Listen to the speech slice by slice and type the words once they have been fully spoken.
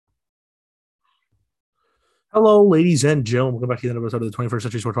Hello, ladies and gentlemen. Welcome back to the episode of the 21st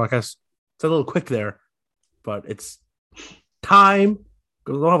Century Sports Podcast. It's a little quick there, but it's time.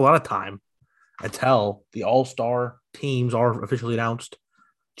 We don't have a lot of time until the All-Star teams are officially announced.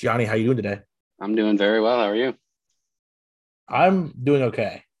 Gianni, how you doing today? I'm doing very well. How are you? I'm doing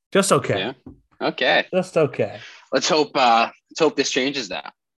okay. Just okay. Yeah. Okay. Just okay. Let's hope this changes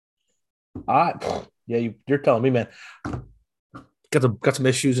that. I yeah, you're telling me, man. Got some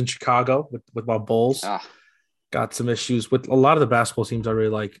issues in Chicago with my Bulls. Ah, Got some issues with a lot of the basketball teams I really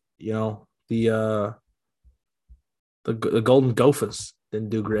like. The Golden Gophers didn't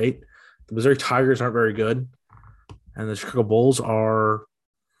do great. The Missouri Tigers aren't very good, and the Chicago Bulls are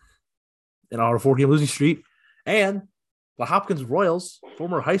on a 4-game losing streak. And the Hopkins Royals,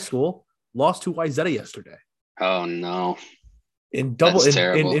 former high school, lost to Wayzata yesterday oh no. in double That's in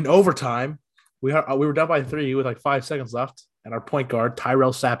terrible. overtime. We were down by 3 with like 5 seconds left, and our point guard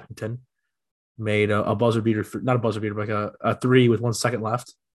Tyrell Sappington made a buzzer beater, not a buzzer beater, but like a three with 1 second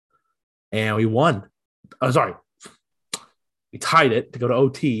left, and we won. Sorry, we tied it to go to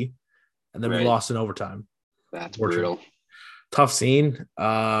OT, and then we Right. lost in overtime. That's Fortunately, brutal. tough scene.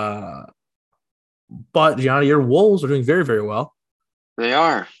 But Gianni, your Wolves are doing very, very well. They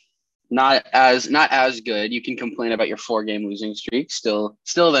are not as good. You can complain about your 4 game losing streak. Still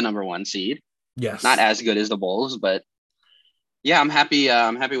the number one seed. Not Yes, as good as the Bulls, but yeah, I'm happy.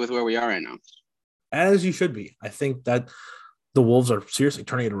 I'm happy with where we are right now. as you should be. I think that the Wolves are seriously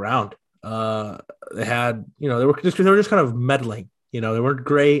turning it around. They had, they were just kind of meddling. They weren't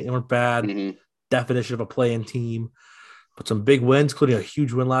great, they weren't bad. hmm Definition of a play-in team, but some big wins, including a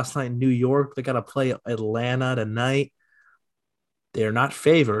huge win last night in New York. They got to play Atlanta tonight. They are not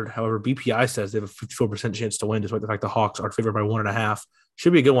favored. However, BPI says they have a 54% chance to win, despite the fact the Hawks are favored by 1.5.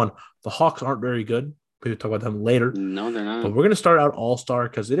 Should be a good one. The Hawks aren't very good. We'll talk about them later. No, they're But not. we're going to start out All-Star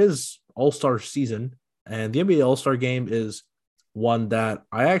because it is All-Star season. And the NBA All-Star game is one that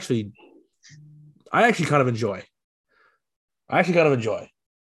I actually kind of enjoy.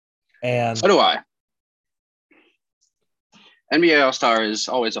 And So do I. NBA All Star is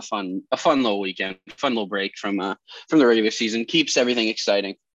always a fun little weekend, fun little break from the regular season. Keeps everything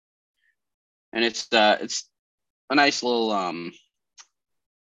exciting, and it's a nice little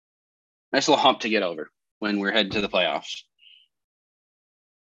hump to get over when we're heading to the playoffs.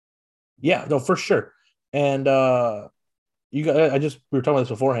 yeah, no, for sure. And we were talking about this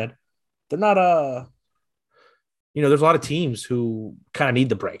beforehand. They're not there's a lot of teams who kind of need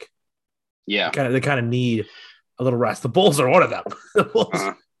the break. Yeah. They kind of need a little rest. The Bulls are one of them. The Bulls.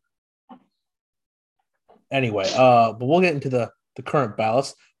 Uh, Anyway, but we'll get into the current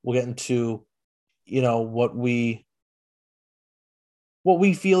ballots. We'll get into what we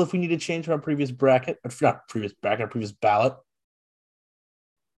feel if we need to change from our previous bracket, not previous bracket, our previous ballot.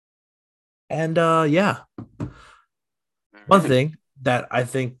 And yeah, one thing that I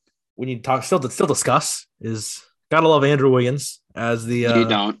think we need to still discuss is gotta love Andrew Wiggins you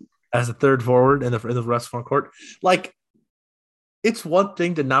don't. as the third forward in the rest front court. Like, it's one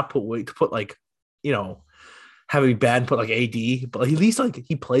thing to not put weight to put like you know have a bad and put like AD, but at least like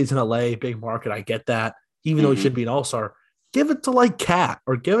he plays in LA, big market. I get that, even though he hmm should be an All Star. Give it to like Cat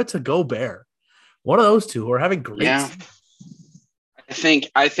or give it to Gobert. One of those two who are having great. Yeah.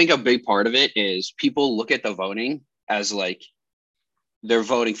 I think a big part of it is people look at the voting as like they're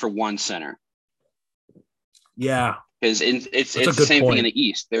voting for one center Yeah, because it's that's a it's the good same thing in point. the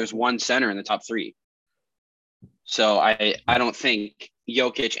East. There's one center in the top three, so I don't think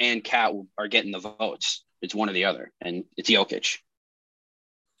Jokic and Cat are getting the votes. It's one or the other, and it's Jokic.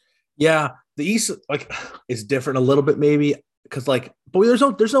 Yeah, the East like is different a little bit maybe because like, but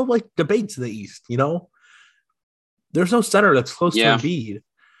there's no like debates in the East. There's no center that's close to Yeah, Embiid.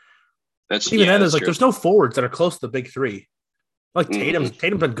 that's Even yeah, then, that's true. there's no forwards that are close to the big three. Like hmm Tatum's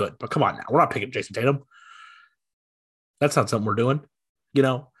been good, but come on now, we're not picking Jason Tatum. That's not something we're doing. You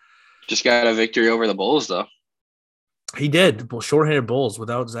know, Just got a victory over the Bulls though. he did shorthanded Bulls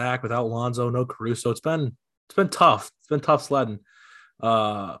without Zach, without Lonzo, no Caruso. It's been tough. It's been tough sledding.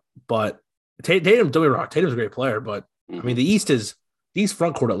 Uh, but Tatum, don't be wrong, Tatum's a great player, but I mean hmm the East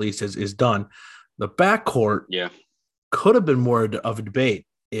front court at least is done. The back court Yeah, could have been more of a debate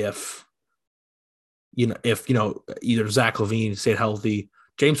if either Zach LaVine stayed healthy.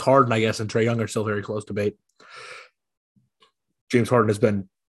 James Harden, I guess, and Trae Young are still very close debate. James Harden has been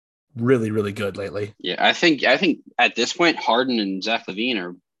really, really good lately. yeah. I think at this point, Harden and Zach LaVine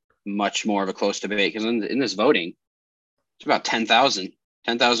are much more of a close debate because in this voting, it's about 10,000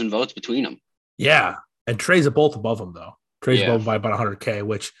 votes between them. Yeah. And Trey's both above him, though. Trey's Yeah. above him by about 100K,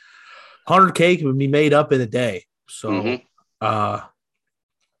 which 100K can be made up in a day. hmm So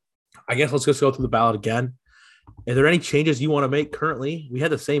I guess let's just go through the ballot again. Are there any changes you want to make currently? We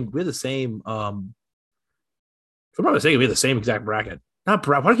had the same. We had the same. If I'm not mistaken, we had the same exact bracket. Not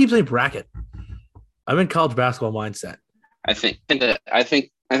bracket. Why do I keep saying bracket? I'm in college basketball mindset. I think the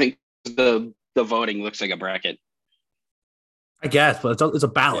voting looks like a bracket. I guess, but it's a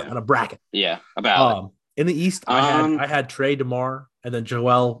ballot, Yeah. not a bracket. Yeah, a ballot. In the East, I had Trey DeMar and then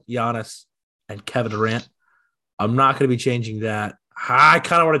Joel, Giannis, and Kevin Durant. I'm not going to be changing that. I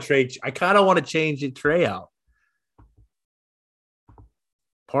kind of want to trade. I kind of want to change Trey out.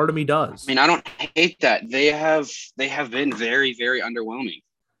 Part of me does. I mean, I don't hate that. They have been very, very underwhelming.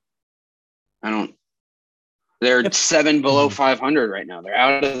 They're 7 below 500 right now. They're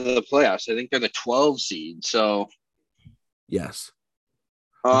out of the playoffs. I think they're the 12 seed. So yes.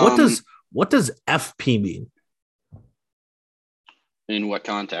 What does FP mean? In what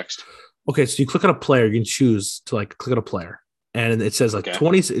context? Okay, so you click on a player, you can choose to like click on a player, and it says like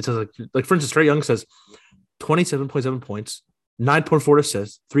 20. It says like for instance, Trae Young says 27.7 points, 9.4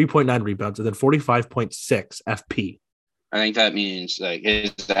 assists, 3.9 rebounds, and then 45.6 FP. I think that means like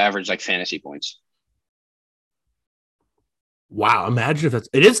his average like fantasy points. Wow, imagine if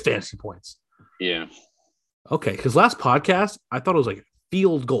it is fantasy points. Yeah. Okay, because last podcast I thought it was like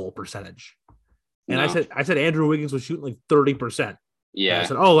field goal percentage, and no. I said Andrew Wiggins was shooting like 30%. Yeah. And I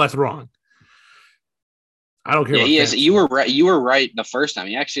said, oh, that's wrong. I don't care. Yeah, he is. You were right. You were right the first time.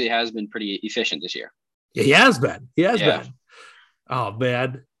 He actually has been pretty efficient this year. Yeah, he has been. Been. Oh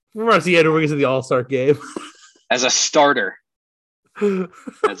man, we're going to see Andrew Wiggins in the All-Star game as a starter.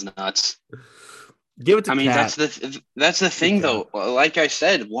 That's nuts. Give it to. That's the thing though. Like I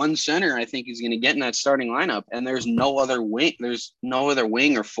said, one center I think is going to get in that starting lineup, and there's no other wing. There's no other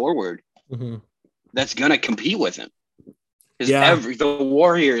wing or forward that's going to compete with him. Because the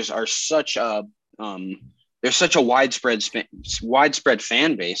Warriors are such a they're such a widespread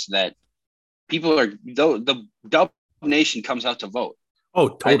fan base that people are the Dub Nation comes out to vote. Oh,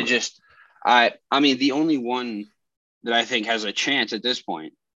 totally. I mean the only one that I think has a chance at this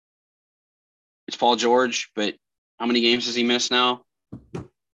point is Paul George, but how many games has he missed now?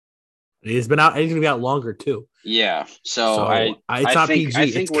 He's been out. He's gonna be out longer too. Yeah. So it's not think, PG. I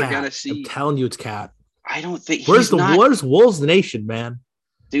think it's we're Cat. gonna see. I'm telling you, it's Cat. I don't think where's Wolves Nation, man?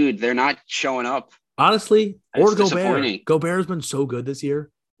 Dude, they're not showing up. Honestly, or Gobert. Gobert's been so good this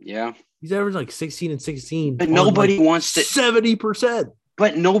year. Yeah. He's averaging like 16 and 16. But nobody wants to 70%.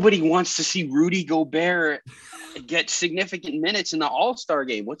 But nobody wants to see Rudy Gobert get significant minutes in the All-Star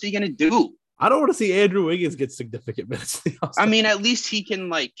game. What's he gonna do? I don't want to see Andrew Wiggins get significant minutes in the All-Star game. At least he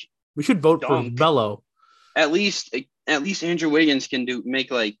can we should vote for Melo. At least Andrew Wiggins can make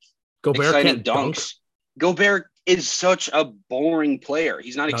Gobert exciting dunks. Gobert is such a boring player.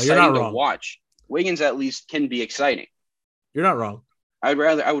 He's not exciting to watch. Wiggins at least can be exciting. You're not wrong. I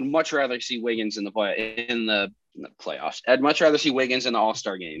would much rather see Wiggins in the playoffs. I'd much rather see Wiggins in the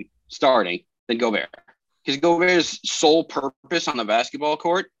All-Star game starting than Gobert. Because Gobert's sole purpose on the basketball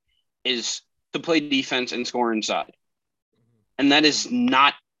court is to play defense and score inside. And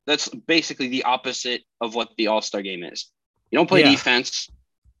that's basically the opposite of what the All-Star game is. You don't play defense,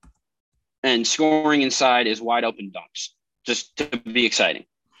 and scoring inside is wide open dunks, just to be exciting.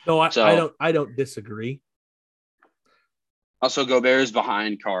 No, I don't disagree. Also, Gobert is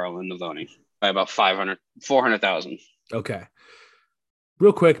behind Carl in the voting by about 400,000. Okay.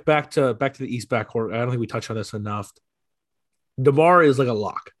 Real quick, back to the East backcourt. I don't think we touched on this enough. DeMar is like a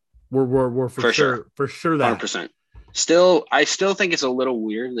lock. We're for sure that 100%. I still think it's a little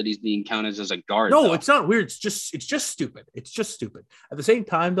weird that he's being counted as a guard. No, though. It's not weird. It's just stupid. It's just stupid. At the same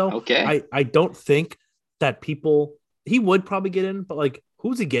time, though, okay. I don't think that he would probably get in, but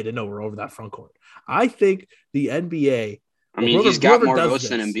who's he getting over that front court? I think the NBA. I mean, he's got more votes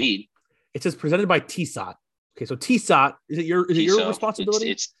than Embiid. It says presented by TSOT. Okay, so TSOT is it your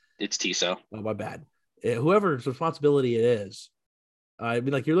responsibility? It's TSO. Oh, my bad. Whoever's responsibility it is. I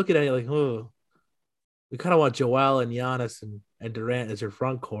mean, you're looking at it oh, we kind of want Joel and Giannis and Durant as your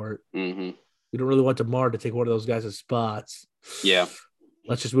front court. Mm-hmm. We don't really want DeMar to take one of those guys' spots. Yeah.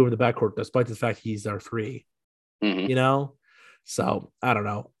 Let's just move in the backcourt, despite the fact he's our 3. Mm-hmm. So I don't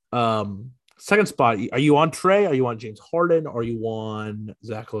know. Second spot, are you on Trey? Are you on James Harden? Or are you on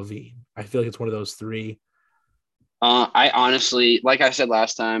Zach LaVine? I feel like it's one of those 3. I honestly, like I said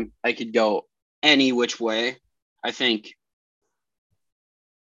last time, I could go any which way. I think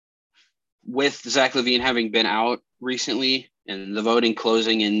with Zach LaVine having been out recently and the voting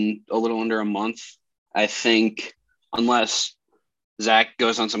closing in a little under a month, I think unless Zach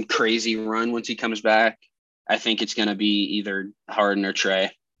goes on some crazy run once he comes back, I think it's going to be either Harden or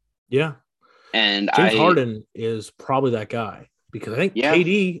Trey. Yeah. And James Harden is probably that guy because I think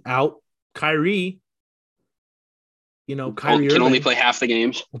KD out, Kyrie. Kyrie can only Irving play half the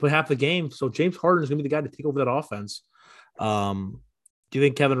games. will play half the game. So James Harden is going to be the guy to take over that offense. Do you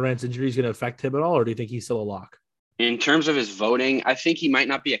think Kevin Durant's injury is going to affect him at all, or do you think he's still a lock? In terms of his voting, I think he might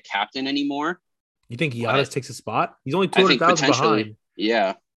not be a captain anymore. You think Giannis takes a spot? He's only I think 200,000 potentially, behind.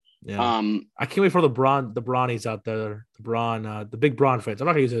 yeah. I can't wait for the Bronnies out there, the big Bron fans. I'm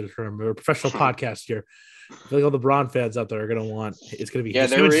not going to use it term. We're a professional podcast here. I feel like all the Bron fans out there are going to want. It's going to be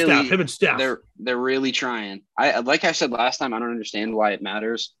him and Steph. They're really trying. Like I said last time, I don't understand why it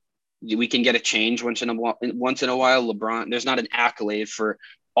matters. We can get a change once in a while. LeBron, there's not an accolade for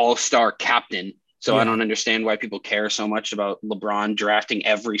all-star captain. So I don't understand why people care so much about LeBron drafting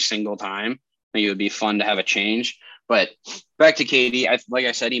every single time. I think it would be fun to have a change. But back to KD, like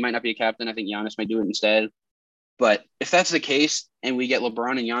I said, he might not be a captain. I think Giannis might do it instead. But if that's the case and we get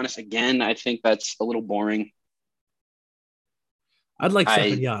LeBron and Giannis again, I think that's a little boring. I'd like Steph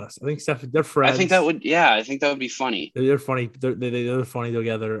and Giannis. I think they're friends. I think that would be funny. They're funny. They're funny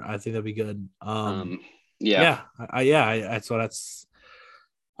together. I think that'd be good. That's.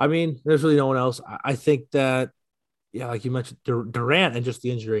 I mean, there's really no one else. I think that, like you mentioned, Durant and just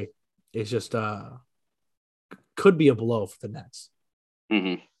the injury is just could be a blow for the Nets.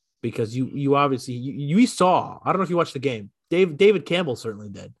 Mm-hmm. Because you obviously you saw. I don't know if you watched the game. David Campbell certainly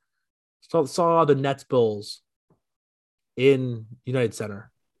did. Saw the Nets Bulls in United Center,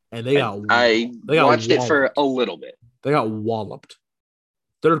 and they got watched it for a little bit. They got walloped.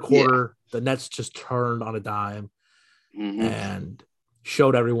 Third quarter, the Nets just turned on a dime and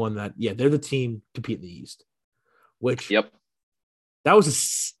showed everyone that they're the team to compete in the East. Which that was a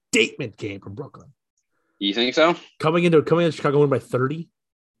statement game from Brooklyn. You think so? Coming into Chicago win by 30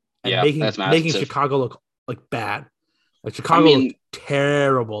 and making Chicago look like bad. Like Chicago looked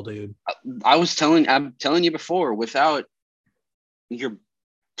terrible, dude. I'm telling you before, without your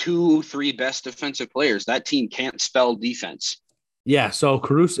 2-3 best defensive players, that team can't spell defense. Yeah, so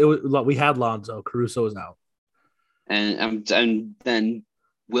Caruso, we had Lonzo. Caruso was out, and then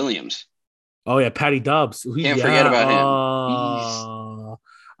Williams. Oh yeah, Patty Dubs. Can't forget about him.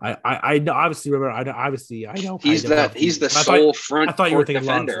 I know. Obviously, remember. I know. He's the sole front court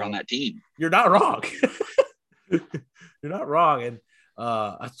defender on that team. You're not wrong. You're not wrong, and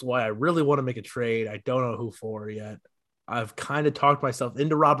that's why I really want to make a trade. I don't know who for yet. I've kind of talked myself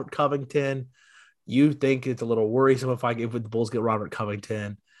into Robert Covington. You think it's a little worrisome if the Bulls get Robert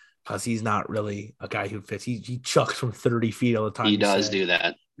Covington because he's not really a guy who fits. He chucks from 30 feet all the time. He does do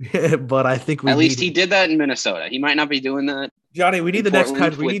that. But I think at least he did that in Minnesota. He might not be doing that. Johnny, we need the next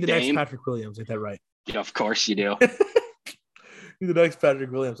Patrick Williams. Ain't that right? Yeah, of course you do. The next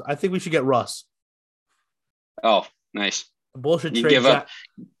Patrick Williams. I think we should get Russ. Oh, nice. Bullshit you trade. Give up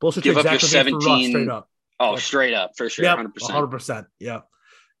your 17 straight up. Oh, straight up for sure. 100%. Yeah.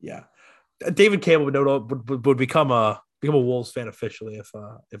 David Campbell would become a Wolves fan officially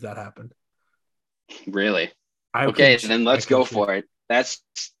if that happened. Really? Then let's go for it. Let's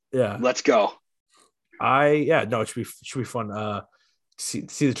go. It should be fun. See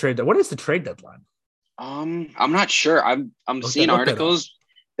the trade. What is the trade deadline? I'm not sure. I'm seeing articles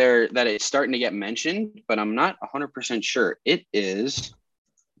there that it's starting to get mentioned, but I'm not 100% sure. It is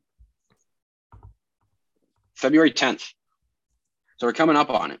February 10th. So we're coming up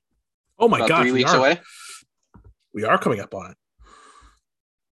on it. Oh my gosh. 3 weeks away. We are coming up on it.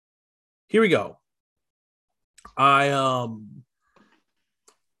 Here we go.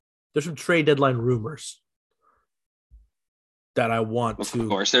 There's some trade deadline rumors that I want to. Of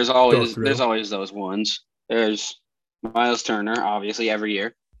course, there's always those ones. There's Miles Turner, obviously, every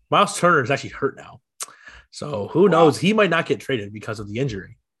year. Miles Turner is actually hurt now, so who knows? He might not get traded because of the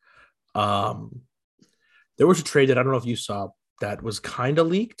injury. There was a trade that I don't know if you saw that was kind of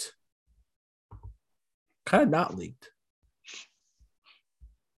leaked, kind of not leaked.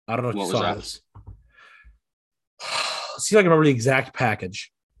 I don't know if you saw this. Let's see if I can remember the exact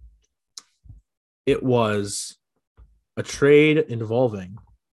package. It was a trade involving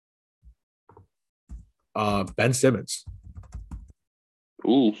Ben Simmons.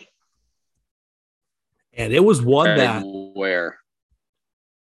 Ooh. And it was one that where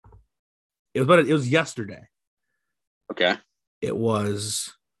it was yesterday. Okay. It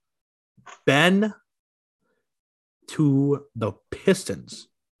was Ben to the Pistons.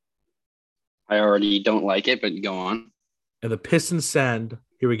 I already don't like it, but go on. And the Pistons send,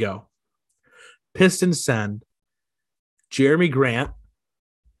 here we go. Pistons send Jeremy Grant,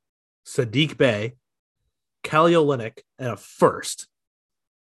 Sadiq Bey, Kelly Olynyk, and a first.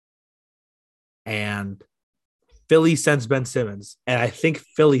 And Philly sends Ben Simmons. And I think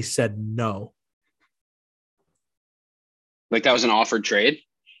Philly said no. Like that was an offered trade?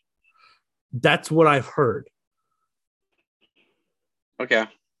 That's what I've heard. Okay.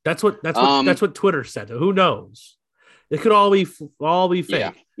 That's what Twitter said. Who knows? It could all be fake.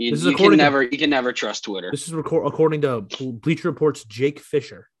 Yeah. This is You can never trust Twitter. This is according to Bleacher Report's Jake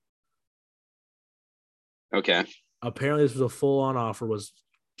Fisher. Okay. Apparently, this was a full-on offer. Was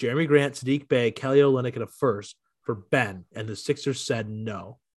Jeremy Grant, Sadiq Bey, Kelly Olynyk, and a first for Ben, and the Sixers said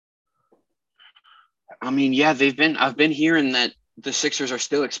no. I mean, yeah, I've been hearing that the Sixers are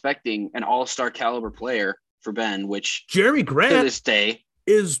still expecting an all-star caliber player for Ben, which Jeremy Grant to this day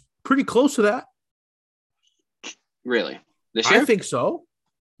is pretty close to that. Really? This year? I think so.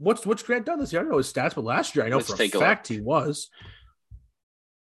 What's Grant done this year? I don't know his stats, but last year I know for a fact he was.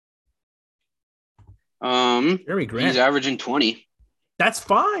 Jeremy Grant. He's averaging 20. That's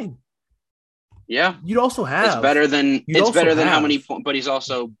fine. Yeah. You'd also have. It's better than how many points, but he's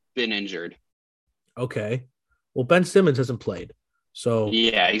also been injured. Okay. Well, Ben Simmons hasn't played. So.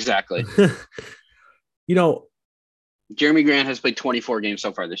 Yeah, exactly. Jeremy Grant has played 24 games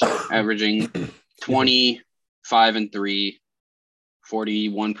so far this year, averaging 25 and 3,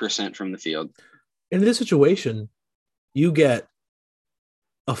 41% from the field. In this situation, you get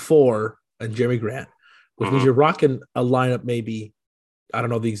a 4 and Jeremy Grant, which means you're rocking a lineup maybe, I don't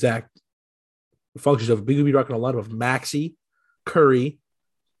know the exact functions of it, but you could be rocking a lineup of Maxey, Curry,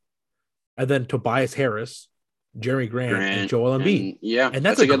 and then Tobias Harris, Jeremy Grant, and Joel Embiid. And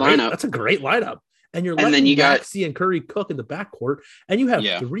that's a good lineup. That's a great lineup. And you're letting Maxey and Curry cook in the backcourt, and you have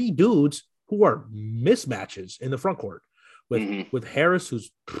 3 dudes who are mismatches in the front court with Harris,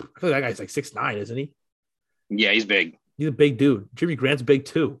 who's I feel like that guy's like 6'9", isn't he? Yeah, he's big. He's a big dude. Jeremy Grant's big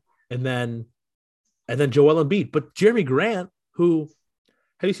too. And then Joel Embiid. But Jeremy Grant, who,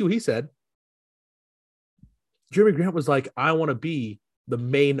 how do you see what he said? Jeremy Grant was like, I want to be the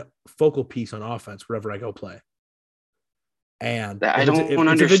main focal piece on offense wherever I go play. And I don't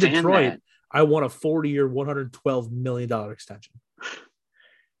understand Detroit, that. I want a 40-year, $112 million extension.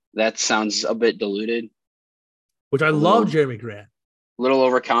 That sounds a bit diluted. Which I love Jeremy Grant. A little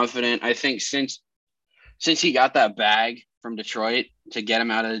overconfident. I think since he got that bag from Detroit to get him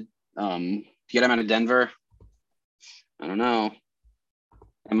out of Denver, I don't know.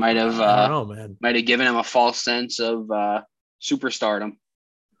 It might have given him a false sense of superstardom.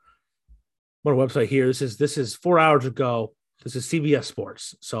 I'm on a website here. This is 4 hours ago. This is CBS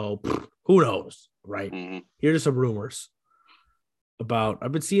Sports. So who knows, right? Mm-hmm. Here are some rumors about.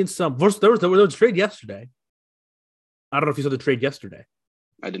 I've been seeing some. First, there was a trade yesterday. I don't know if you saw the trade yesterday.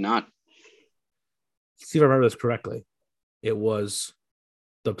 I did not. Let's see if I remember this correctly. It was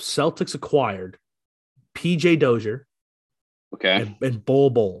the Celtics acquired PJ Dozier. Okay. And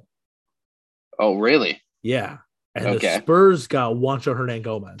Bol. Oh, really? Yeah. And the Spurs got Juancho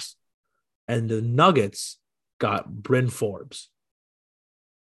Hernan-Gomez. And the Nuggets got Bryn Forbes.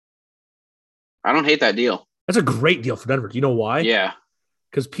 I don't hate that deal. That's a great deal for Denver. Do you know why? Yeah.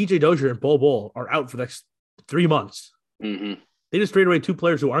 Because PJ Dozier and Bol are out for the next 3 months. Mm-hmm. They just traded away 2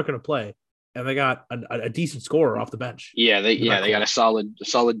 players who aren't going to play, and they got a decent scorer off the bench. Yeah, they got a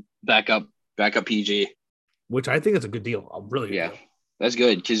solid backup PG. Which I think is a good deal. A really good deal. That's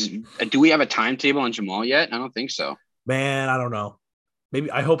good. Because do we have a timetable on Jamal yet? I don't think so. Man, I don't know. Maybe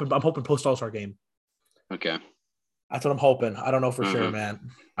I'm hoping post All-Star game. Okay. That's what I'm hoping. I don't know for sure,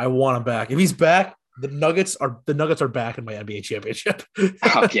 man. I want him back. If he's back, the Nuggets are back in my NBA championship.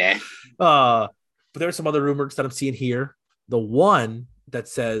 Okay. But there's some other rumors that I'm seeing here. The one that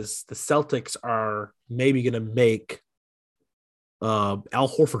says the Celtics are maybe going to make Al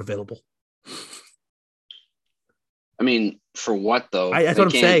Horford available. I mean, for what though? That's what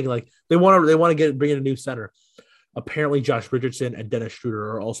I'm saying. Like they want to bring in a new center. Apparently, Josh Richardson and Dennis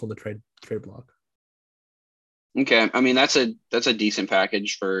Schroeder are also on the trade block. Okay, I mean that's a decent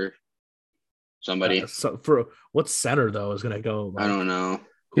package for somebody. So for what center though is going to go? I don't know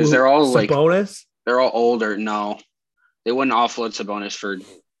because they're all Sabonis? They're all older. No, they wouldn't offload Sabonis for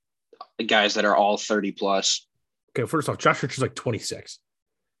guys that are all 30 plus. Okay, first off, Josh Richardson's like 26.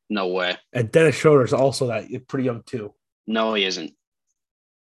 No way. And Dennis Schroeder is also pretty young too. No, he isn't.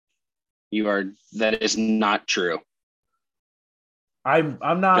 That is not true. I'm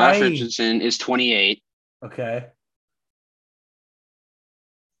not. Josh Richardson is 28. Okay.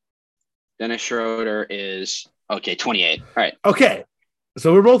 Dennis Schroeder is 28. All right. Okay.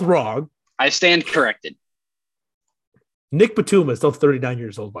 So we're both wrong. I stand corrected. Nick Batum is still 39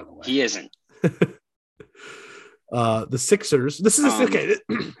 years old, by the way. He isn't. The Sixers. This is okay.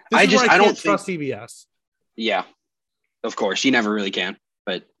 I don't trust CBS. Yeah, of course, you never really can.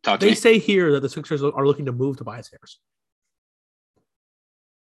 But they say here that the Sixers are looking to move Tobias Harris.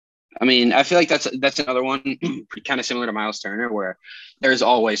 I mean, I feel like that's another one kind of similar to Miles Turner, where there's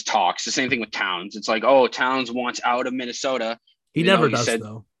always talks. The same thing with Towns. It's like, oh, Towns wants out of Minnesota, He never does,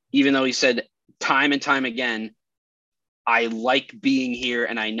 though. Even though he said time and time again, I like being here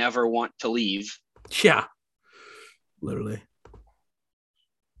and I never want to leave. Yeah, literally.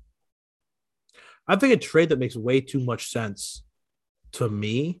 I think a trade that makes way too much sense to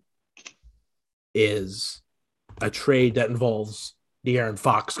me is a trade that involves De'Aaron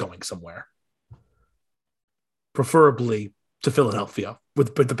Fox going somewhere, preferably to Philadelphia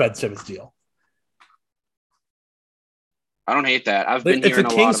with the Ben Simmons deal. I don't hate that. I've been hearing a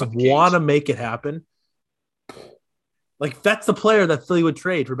lot about the Kings want to make it happen. Like, that's the player that Philly would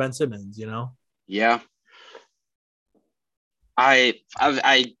trade for Ben Simmons, you know? Yeah. I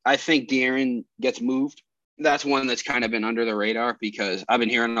think De'Aaron gets moved. That's one that's kind of been under the radar because I've been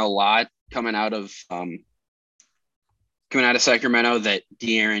hearing a lot coming out of Sacramento that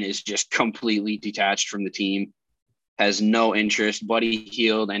De'Aaron is just completely detached from the team, has no interest. Buddy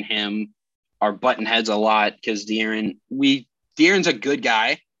Hield and him are button heads a lot because De'Aaron's a good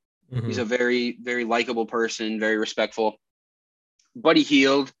guy. Mm-hmm. He's a very, very likable person, very respectful. Buddy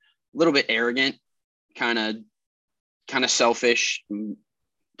Hield, a little bit arrogant, kind of selfish,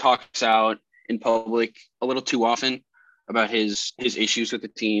 talks out in public a little too often about his issues with the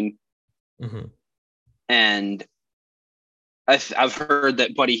team. Mm-hmm. And I've heard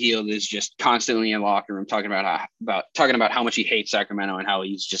that Buddy Hield is just constantly in the locker room talking about how much he hates Sacramento and how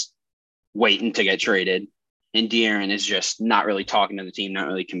he's just waiting to get traded. And De'Aaron is just not really talking to the team, not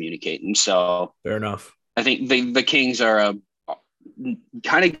really communicating. So fair enough. I think the Kings are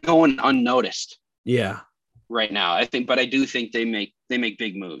kind of going unnoticed. Yeah. Right now, but I do think they make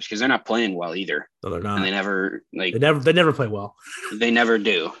big moves because they're not playing well either. No, they're not. And they never play well. They never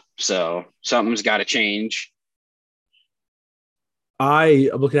do. So something's got to change. I'm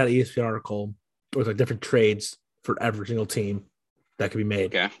looking at an ESPN article with like different trades for every single team that could be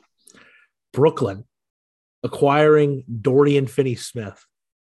made. Okay. Brooklyn acquiring Dorian Finney-Smith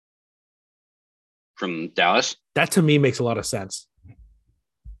from Dallas. That to me makes a lot of sense.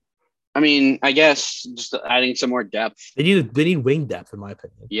 I mean, I guess just adding some more depth. They need wing depth, in my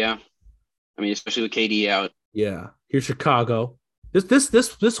opinion. Yeah. I mean, especially with KD out. Yeah. Here's Chicago.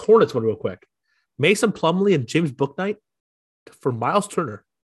 This Hornets one real quick. Mason Plumlee and James Bouknight for Miles Turner.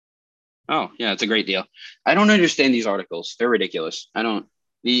 Oh, yeah, it's a great deal. I don't understand these articles. They're ridiculous. I don't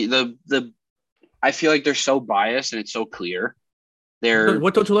I feel like they're so biased and it's so clear.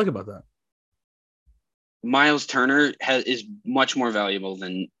 What don't you like about that? Miles Turner is much more valuable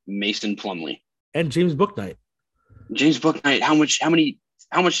than Mason Plumlee and James Bouknight. James Bouknight, how much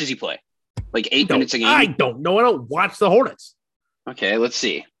does he play? Like 8 minutes a game? I don't know. I don't watch the Hornets. Okay, let's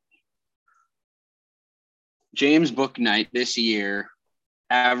see. James Bouknight this year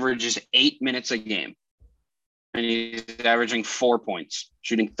averages 8 minutes a game. And he's averaging 4 points,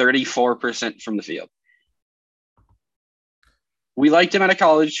 shooting 34% from the field. We liked him out of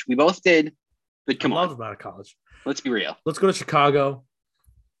college. We both did. But come on. I love him out of college. Let's be real. Let's go to Chicago.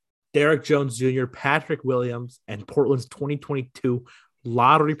 Derek Jones Jr., Patrick Williams, and Portland's 2022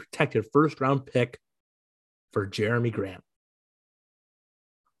 lottery protected first round pick for Jeremy Grant.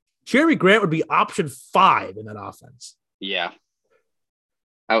 Jeremy Grant would be option 5 in that offense. Yeah.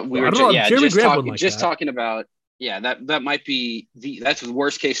 Talking about, that might be that's the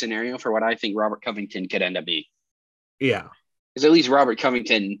worst case scenario for what I think Robert Covington could end up being. Yeah. Because at least Robert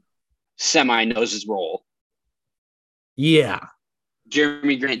Covington semi knows his role. Yeah.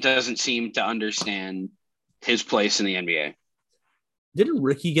 Jeremy Grant doesn't seem to understand his place in the NBA. Didn't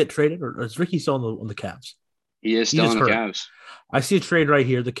Ricky get traded, or is Ricky still on the Cavs? He is still on the Cavs. I see a trade right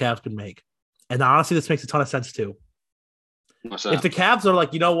here the Cavs can make. And honestly, this makes a ton of sense too. What's that? If the Cavs are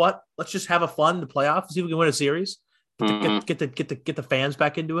like, you know what? Let's just have a fun in the playoffs, see if we can win a series. Get the fans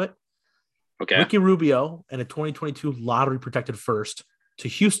back into it. Okay. Ricky Rubio and a 2022 lottery protected first to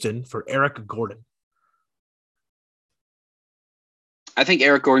Houston for Eric Gordon. I think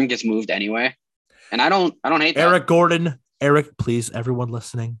Eric Gordon gets moved anyway. And I don't hate that. Eric Gordon. Eric, please, everyone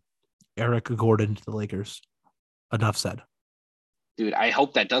listening. Eric Gordon to the Lakers. Enough said. Dude, I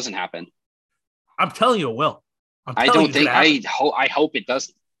hope that doesn't happen. I'm telling you it will. I hope it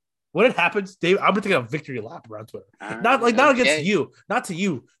doesn't. When it happens, Dave, I'm gonna take a victory lap around Twitter. Not against you, not to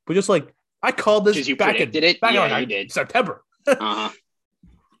you, but just like I called this back in September. Uh-huh.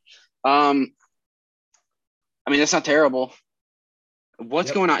 I mean, that's not terrible.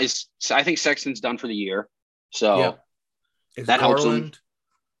 What's going on is I think Sexton's done for the year. So that helps him.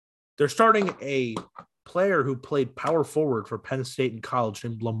 They're starting a player who played power forward for Penn State in college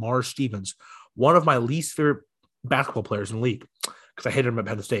named Lamar Stevens, one of my least favorite basketball players in the league because I hated him at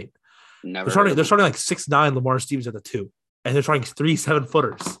Penn State. They're starting like 6'9" Lamar Stevens at the 2, and they're starting 3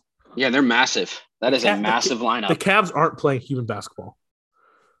 7-footers. Yeah, they're massive. That is a massive The lineup. Cavs aren't playing human basketball.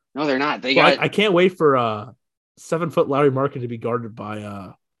 No, they're not. I can't wait for 7-foot Larry Markin to be guarded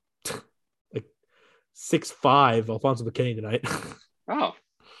by like 6'5" Alfonso McKinney tonight. Oh,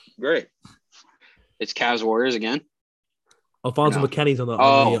 great. It's Cavs Warriors again. Alfonso McKinney's on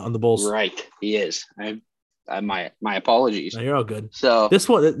the Bulls. Right, he is. My apologies. No, you're all good. So this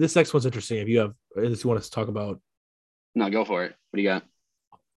next one's interesting. If you want us to talk about, no, go for it. What do you got?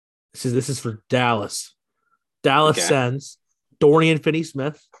 This is for Dallas. Dallas sends Dorian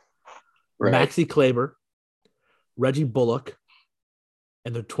Finney-Smith, Maxi Kleber, Reggie Bullock,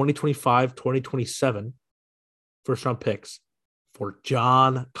 and the 2025-2027 first-round picks for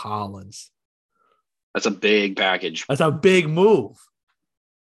John Collins. That's a big package. That's a big move.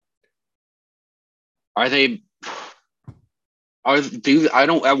 Are they? I wouldn't be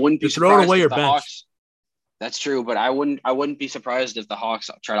surprised. Throwing away your bench. Hawks, that's true, but I wouldn't be surprised if the Hawks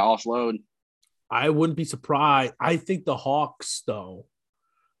try to offload. I wouldn't be surprised. I think the Hawks, though.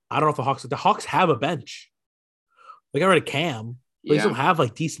 I don't know if the Hawks have a bench. They got rid of Cam. They still have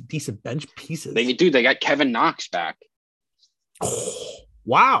like decent bench pieces. They got Kevin Knox back.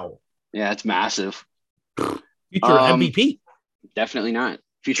 Wow. Yeah, that's massive. Future MVP. Definitely not.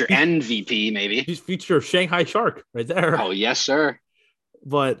 Future MVP, maybe. He's future Shanghai Shark right there. Oh, yes, sir.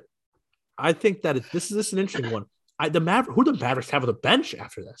 But I think that this is an interesting one. Who do the Mavericks have on the bench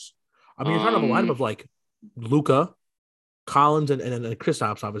after this? I mean, you're talking about a lineup of like Luka, Collins, and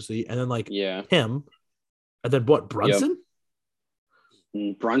Kristaps, obviously, and then him, and then what? Brunson?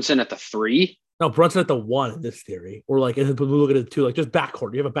 Yep. Brunson at the 3? No, Brunson at the 1 in this theory, or like, and then we look at it too, like just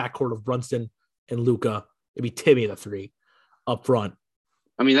backcourt. You have a backcourt of Brunson and Luka. Maybe Timmy at the 3 up front.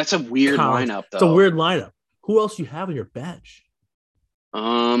 I mean, that's a weird lineup, though. It's a weird lineup. Who else do you have on your bench?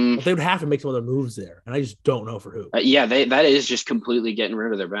 But they would have to make some other moves there, and I just don't know for who. That is just completely getting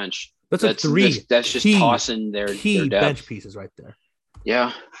rid of their bench. That's 3. That's just tossing their key depth. Bench pieces right there.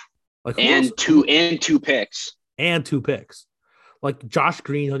 Yeah, like two picks. And 2 picks, like Josh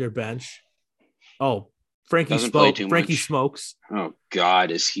Green on your bench. Oh, Frankie Smokes. Oh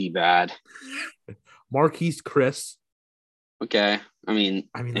God, is he bad? Marquise Chris. Okay, I mean,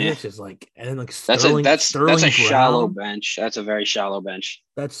 it's just like, and then like Sterling. That's a shallow Brown. bench. That's a very shallow bench.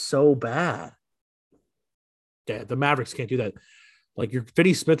 That's so bad. Yeah, the Mavericks can't do that. Like your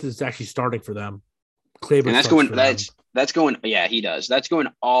Finney-Smith is actually starting for them. Kleber, and that's going. Yeah, he does. That's going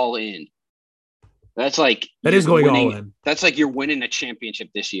all in. That's like going all in. That's like you're winning a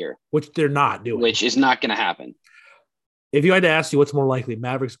championship this year, which they're not doing. Which is not going to happen. If you had to ask you what's more likely,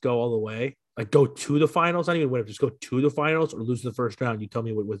 Mavericks go all the way, like go to the finals, not even win, just go to the finals or lose in the first round. You tell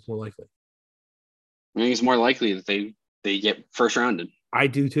me what's more likely. I think it's more likely that they get first rounded. I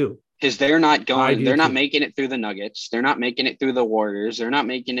do too. Because they're not going. They're not making it through the Nuggets. They're not making it through the Warriors. They're not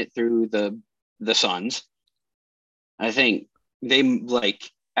making it through the Suns. I think they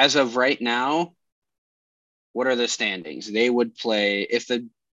as of right now. What are the standings? They would play if the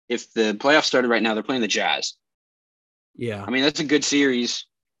playoffs started right now. They're playing the Jazz. Yeah, I mean that's a good series,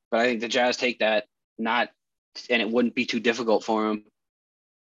 but I think the Jazz take that and it wouldn't be too difficult for them.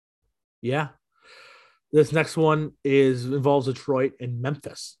 Yeah, this next one involves Detroit and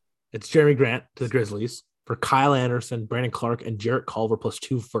Memphis. It's Jeremy Grant to the Grizzlies for Kyle Anderson, Brandon Clark, and Jarrett Culver plus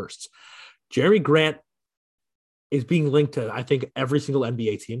 2 firsts. Jeremy Grant is being linked to I think every single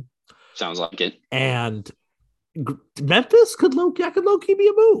NBA team. Sounds like it. And Memphis could low-key be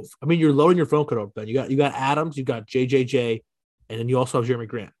a move. I mean, you're loading your phone code up, Ben. You got Adams, you got JJJ, and then you also have Jeremy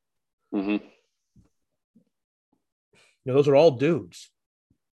Grant. Mm-hmm. Those are all dudes.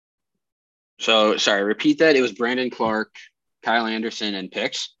 So, sorry, repeat that. It was Brandon Clark, Kyle Anderson, and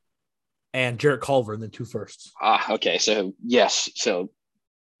picks. And Jarrett Culver, and then 2 firsts. Okay. So, yes. So,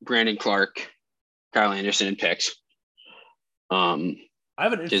 Brandon Clark, Kyle Anderson, and picks. I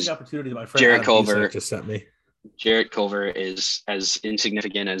have an interesting opportunity that my friend Jarrett Culver just sent me. Jarrett Culver is as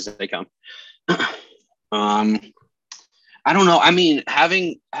insignificant as they come. I don't know. I mean,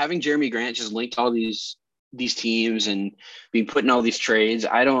 having Jeremy Grant just linked all these teams and being put in all these trades,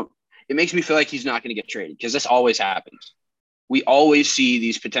 it makes me feel like he's not going to get traded because this always happens. We always see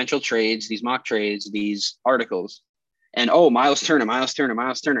these potential trades, these mock trades, these articles, and Miles Turner,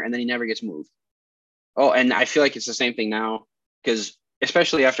 and then he never gets moved. Oh, and I feel like it's the same thing now because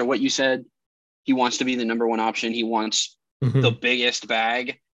especially after what you said, he wants to be the number 1 option. He wants the biggest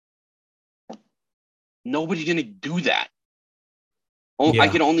bag. Nobody's going to do that. I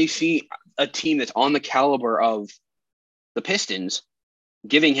could only see a team that's on the caliber of the Pistons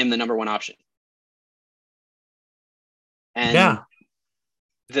giving him the number 1 option. And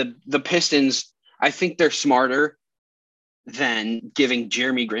the Pistons, I think they're smarter than giving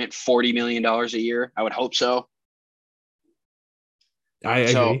Jeremy Grant $40 million a year. I would hope so. I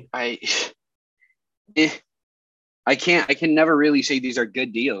agree. I can never really say these are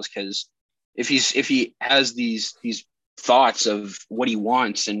good deals because if he has these thoughts of what he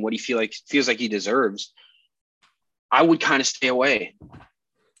wants and what he feels like he deserves, I would kind of stay away.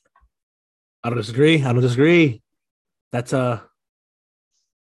 I don't disagree. That's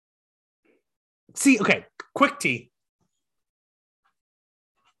okay, quick T.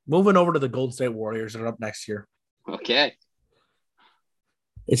 Moving over to the Golden State Warriors that are up next year. Okay.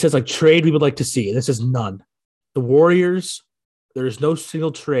 It says like trade we would like to see. This is none. The Warriors, there is no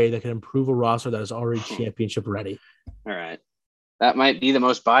single trade that can improve a roster that is already championship ready. All right. That might be the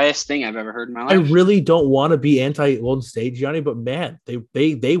most biased thing I've ever heard in my life. I really don't want to be anti-Golden State, Gianni, but man,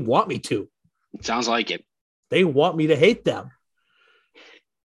 they want me to. It sounds like it. They want me to hate them.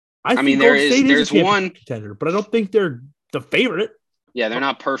 I mean, there's one contender, but I don't think they're the favorite. Yeah, they're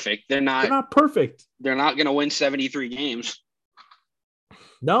not perfect. They're not perfect. They're not going to win 73 games.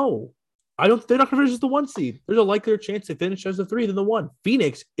 No. They're not going to finish as the 1 seed. There's a likelier chance they finish as the 3 than the 1.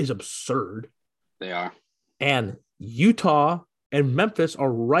 Phoenix is absurd. They are. And Utah and Memphis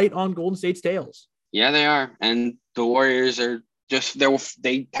are right on Golden State's tails. Yeah, they are. And the Warriors are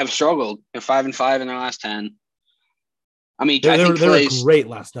they have struggled. They're 5-5 in their last 10. I mean, I think they were great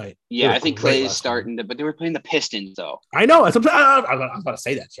last night. Yeah, I think Clay is starting to, but they were playing the Pistons though. I know. I was about to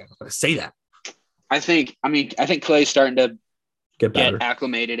say that. I was going to say that. I think Clay's starting to get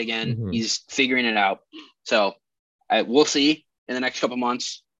acclimated again. Mm-hmm. He's figuring it out. So we'll see in the next couple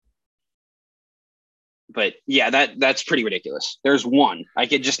months. But yeah, that's pretty ridiculous. There's one. I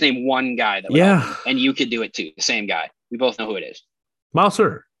could just name one guy that would and you could do it too. The same guy. We both know who it is. Miles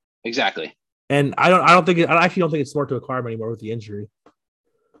Turner. Exactly. And I actually don't think it's smart to acquire him anymore with the injury.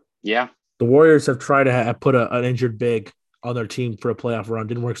 Yeah. The Warriors have tried to put an injured big on their team for a playoff run.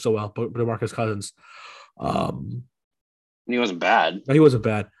 Didn't work so well, but DeMarcus Cousins. He wasn't bad. He wasn't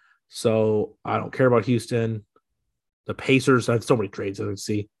bad. So I don't care about Houston. The Pacers, I have so many trades I can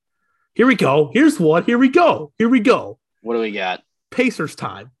see. Here we go. Here's one. Here we go. What do we got? Pacers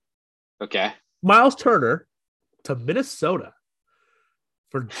time. Okay. Miles Turner to Minnesota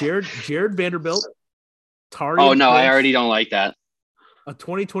for Jared Vanderbilt. Taurean Prince, I already don't like that. A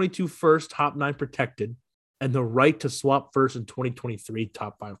 2022 first, top 9 protected, and the right to swap first in 2023,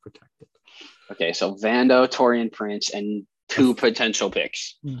 top 5 protected. Okay, so Vando, Taurean Prince, and 2 potential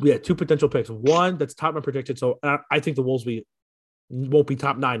picks. Yeah, 2 potential picks. One that's top 9 protected. So I think the Wolves won't be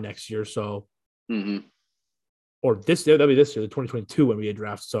top 9 next year. So, or this year, that'll be this year, the 2022 NBA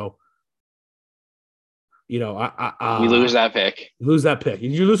draft. So, we lose that pick. You lose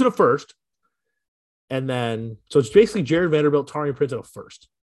it at first. And then, so it's basically Jared Vanderbilt, Taurean Prince at a first.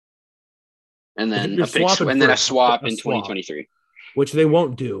 And then a swap in 2023. Which they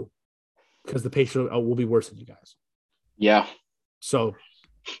won't do because the Pacers will be worse than you guys. Yeah. So,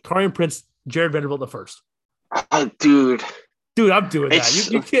 Taurean Prince, Jared Vanderbilt the first. Dude, I'm doing that.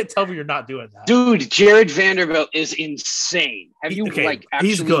 You can't tell me you're not doing that. Dude, Jared Vanderbilt is insane. Have you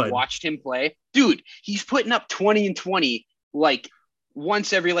actually watched him play? Dude, he's putting up 20 and 20 like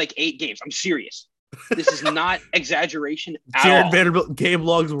once every 8 games. I'm serious. This is not exaggeration at Jared all. Vanderbilt game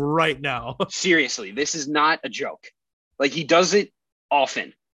logs right now. Seriously, this is not a joke. He does it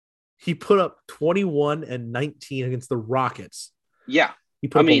often. He put up 21 and 19 against the Rockets. Yeah. He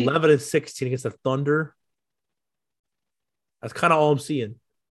put up 11 and 16 against the Thunder. That's kind of all I'm seeing.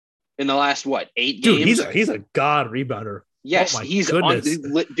 In the last, 8 Dude, games? He's a god rebounder. Yes,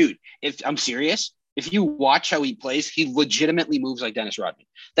 dude, if I'm serious, if you watch how he plays, he legitimately moves like Dennis Rodman.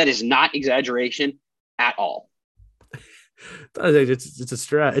 That is not exaggeration at all. It's a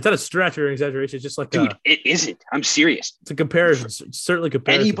stretch. It's not a stretch or an exaggeration. It's just it isn't. I'm serious. It's a comparison. It's certainly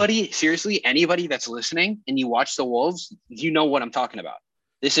comparison. Anybody that's listening and you watch the Wolves, you know what I'm talking about.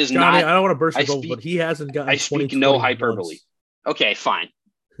 This is Johnny, not. I don't want to burst your bubble, but he hasn't gotten. I speak no hyperbole. Okay, fine.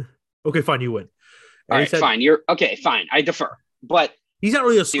 Okay, fine. You win. All right, fine. You're okay. Fine. I defer. But he's not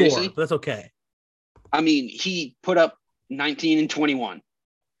really a scorer, but that's okay. I mean, he put up 19 and 21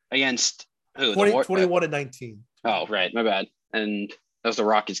 against who? 21 and 19. Oh, right. My bad. And that was the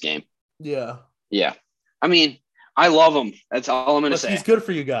Rockets game. Yeah. Yeah. I mean, I love him. That's all I'm going to say. He's good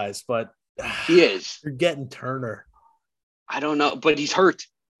for you guys, but he is. You're getting Turner. I don't know, but he's hurt.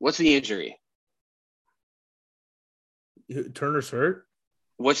 What's the injury? Turner's hurt?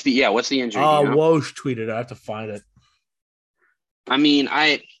 What's the injury? Woj tweeted. I have to find it. I mean,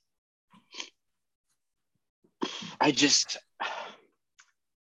 I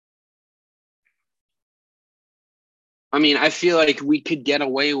feel like we could get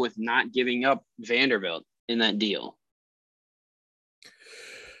away with not giving up Vanderbilt in that deal.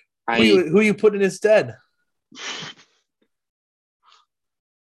 Who you putting instead?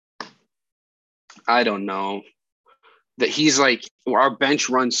 I don't know. That he's like our bench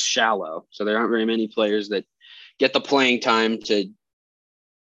runs shallow, so there aren't very many players that get the playing time to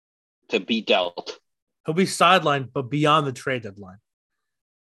be dealt. He'll be sidelined, but beyond the trade deadline.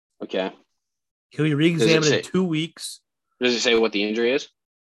 Okay. He'll be re-examined in 2 weeks. Does it say what the injury is?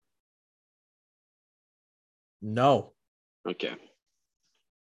 No. Okay.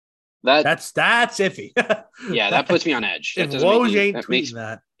 That's iffy. Yeah, that puts me on edge. If Woj ain't tweeting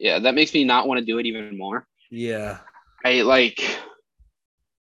that. Yeah, that makes me not want to do it even more. Yeah. There's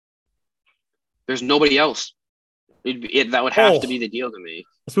nobody else. That would have to be the deal to me.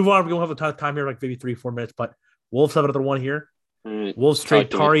 Let's move on. We're going to have a ton of time here, like maybe 3-4 minutes, but Wolves have another one here. Right. Wolves trade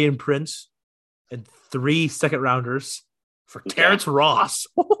Taurean Prince and 3 second-rounders for Terrence Ross.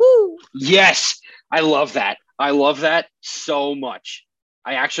 Yes, I love that. I love that so much.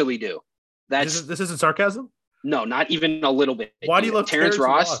 I actually do. This isn't sarcasm? No, not even a little bit. Why do you love Terrence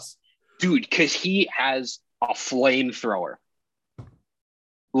Ross? Dude, because he has a flamethrower.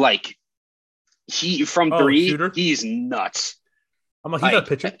 Like, from 3, shooter? he's nuts. I'm like, he's not a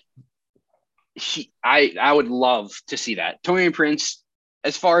pitcher. I would love to see that. Taurean Prince,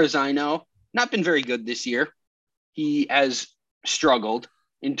 as far as I know, not been very good this year. He has struggled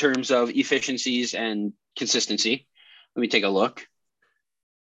in terms of efficiencies and consistency. Let me take a look.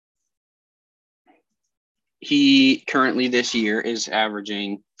 He currently this year is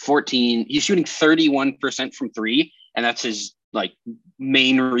averaging 14. He's shooting 31% from 3, and that's his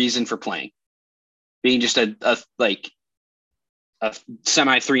main reason for playing. Being just a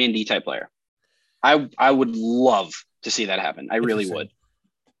semi 3-and-D type player. I would love to see that happen. I really would.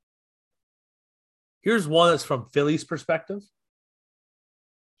 Here's one that's from Philly's perspective.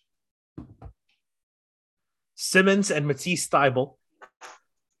 Simmons and Matisse Thybulle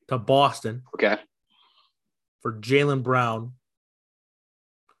to Boston. Okay. For Jaylen Brown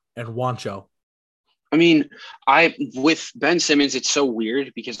and Juancho. I mean, with Ben Simmons, it's so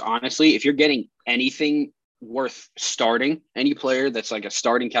weird because honestly, if you're getting anything worth starting, any player that's like a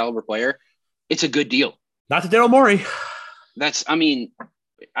starting caliber player, it's a good deal. Not to Daryl Morey.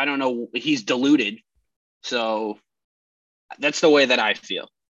 I don't know. He's diluted. So that's the way that I feel.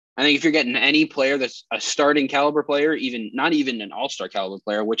 I think if you're getting any player that's a starting caliber player, not even an all-star caliber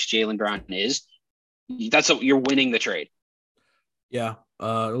player, which Jaylen Brown is, you're winning the trade. Yeah.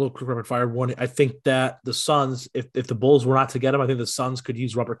 A little quick rapid fire one. I think that the Suns, if the Bulls were not to get him, I think the Suns could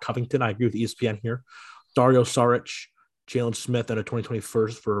use Robert Covington. I agree with ESPN here. Dario Saric, Jalen Smith, and a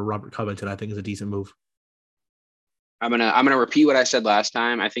 2021st for Robert Covington, I think is a decent move. I'm gonna repeat what I said last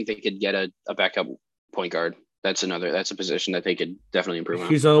time. I think they could get a backup point guard. That's a position that they could definitely improve on.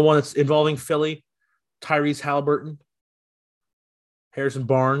 Here's another one that's involving Philly. Tyrese Halliburton, Harrison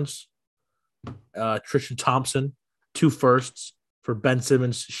Barnes, Tristan Thompson, 2 firsts for Ben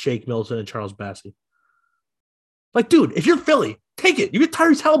Simmons, Shake Milton, and Charles Bassey. Like, dude, if you're Philly, take it. You get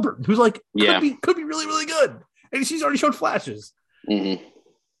Tyrese Halliburton, who's could be really, really good. And he's already shown flashes. Mm-hmm.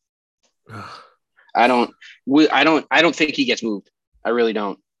 I don't think he gets moved. I really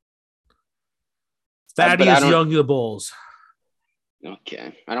don't. Thaddeus Young to the Bulls.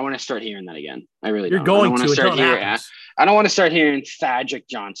 Okay. I don't want to start hearing that again. I really don't. You're going to. I don't want to start hearing Thaddeus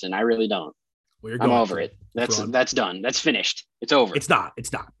Johnson. I really don't. Well, I'm over it. That's done. That's finished. It's over. It's not.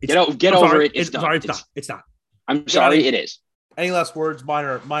 Get over it. It's done. Sorry, it's not. I'm sorry, it is. Any last words? Mine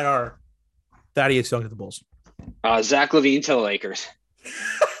are Thaddeus Young to the Bulls. Zach LaVine to the Lakers.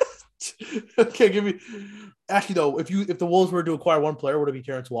 Okay, give me. Actually, though, if the Wolves were to acquire one player, would it be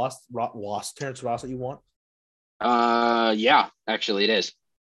Terrence Ross that you want? Yeah, actually, it is.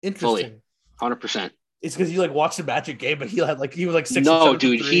 Interesting. 100%. It's because you watched the Magic game, but he was like 6. No,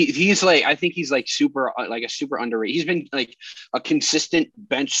 dude, he's I think he's super a super underrated. He's been a consistent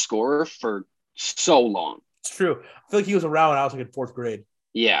bench scorer for so long. It's true. I feel like he was around when I was in 4th grade.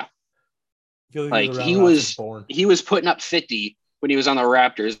 Yeah. He was putting up 50 when he was on the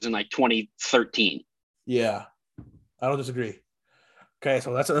Raptors in 2013. Yeah, I don't disagree. Okay,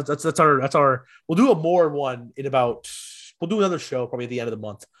 so that's our. We'll do a more one in about. We'll do another show probably at the end of the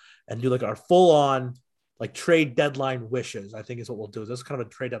month and do our full on trade deadline wishes. I think is what we'll do. This is kind of a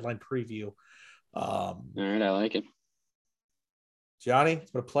trade deadline preview. All right, I like it. Gianni,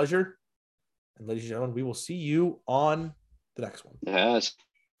 it's been a pleasure. And ladies and gentlemen, we will see you on the next one. Yes.